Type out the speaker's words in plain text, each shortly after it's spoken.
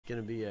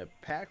going to be a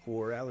pack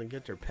war. Alan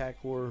Ginter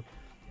pack war.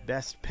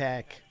 Best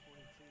pack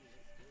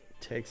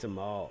takes them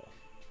all.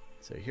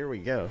 So here we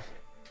go.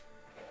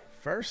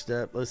 First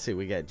up, let's see.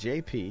 We got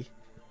JP.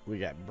 We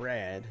got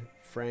Brad,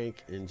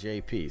 Frank, and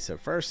JP. So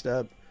first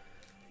up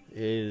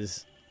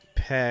is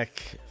pack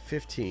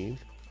 15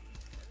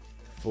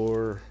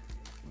 for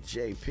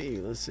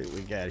JP. Let's see what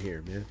we got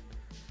here, man.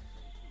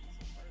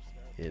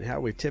 And how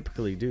we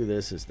typically do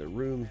this is the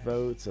room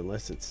votes,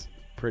 unless it's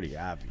pretty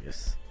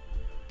obvious.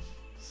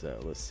 So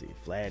let's see.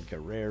 Vlad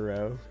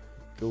Guerrero,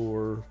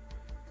 Gore.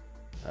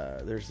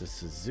 There's a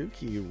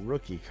Suzuki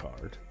rookie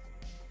card.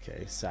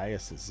 Okay, Saya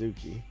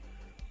Suzuki.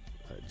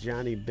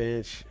 Johnny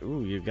Bench.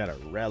 Ooh, you've got a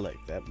relic.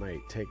 That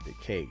might take the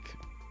cake.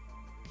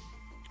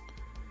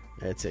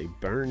 That's a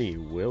Bernie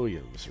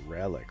Williams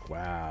relic.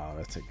 Wow,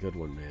 that's a good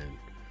one, man.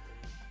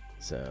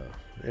 So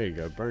there you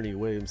go, Bernie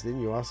Williams. Then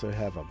you also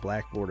have a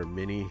Black Border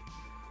Mini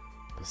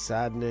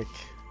Posadnik.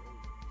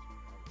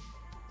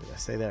 Did I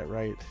say that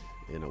right?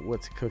 And a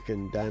What's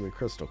Cooking Diamond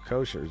Crystal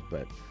Koshers,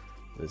 but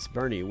this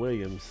Bernie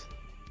Williams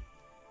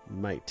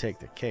might take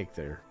the cake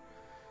there.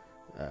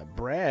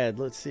 Brad,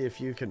 let's see if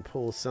you can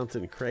pull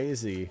something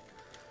crazy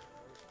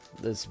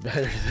that's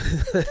better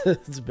than,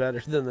 that's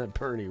better than that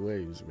Bernie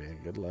Williams, man.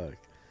 Good luck.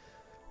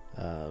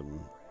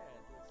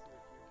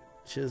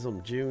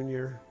 Chisholm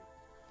Jr.,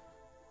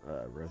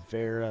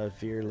 Rivera,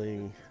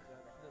 Veerling,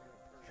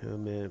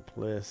 Comment,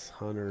 Bliss,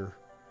 Hunter.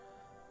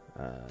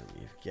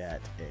 You've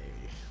got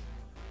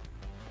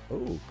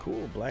oh,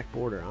 cool, Black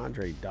Border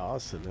Andre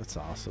Dawson. That's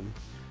awesome.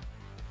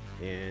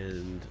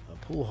 And a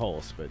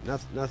Pujols, but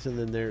nothing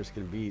in there is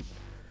going to beat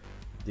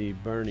the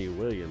Bernie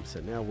Williams.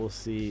 So now we'll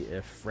see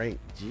if Frank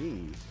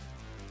G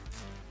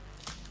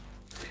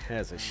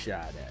has a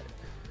shot at it.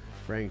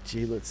 Frank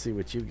G, let's see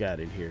what you got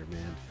in here,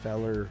 man.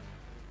 Feller,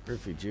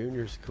 Griffey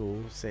Jr.'s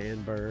cool.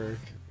 Sandberg,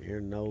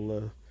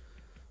 Aaronola,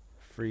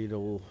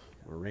 Friedel,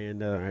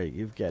 Miranda. All right,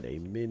 you've got a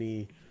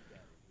mini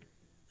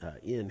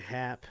Ian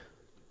Happ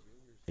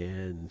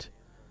and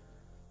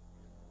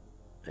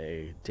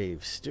a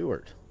Dave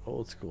Stewart.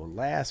 Old school.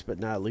 Last but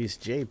not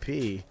least,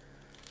 JP,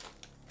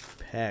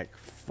 pack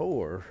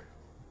 4.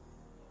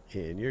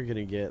 And you're going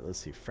to get, let's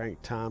see, Frank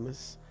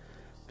Thomas,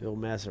 Bill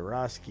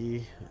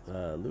Mazeroski,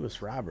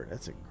 Lewis Robert.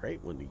 That's a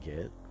great one to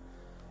get.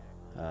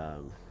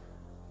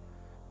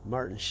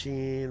 Martin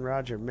Sheen,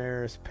 Roger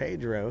Maris,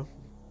 Pedro.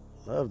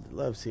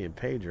 Love seeing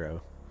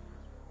Pedro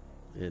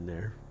in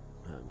there.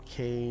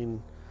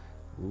 Kane,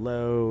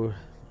 Lowe.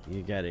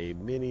 You got a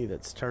mini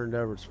that's turned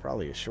over. It's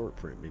probably a short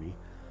print mini.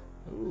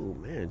 Oh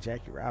man,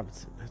 Jackie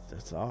Robinson,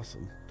 that's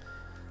awesome.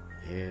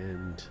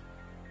 And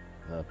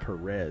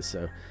Perez.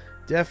 So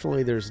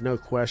definitely there's no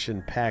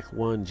question pack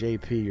 1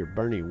 JP or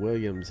Bernie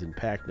Williams in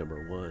pack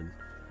number 1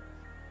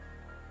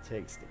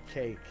 takes the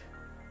cake.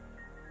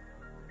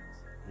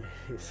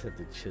 He said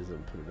the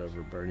Chisholm put it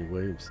over Bernie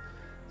Williams.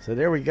 So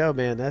there we go,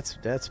 man.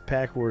 That's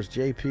Pack Wars.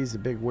 JP's the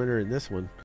big winner in this one.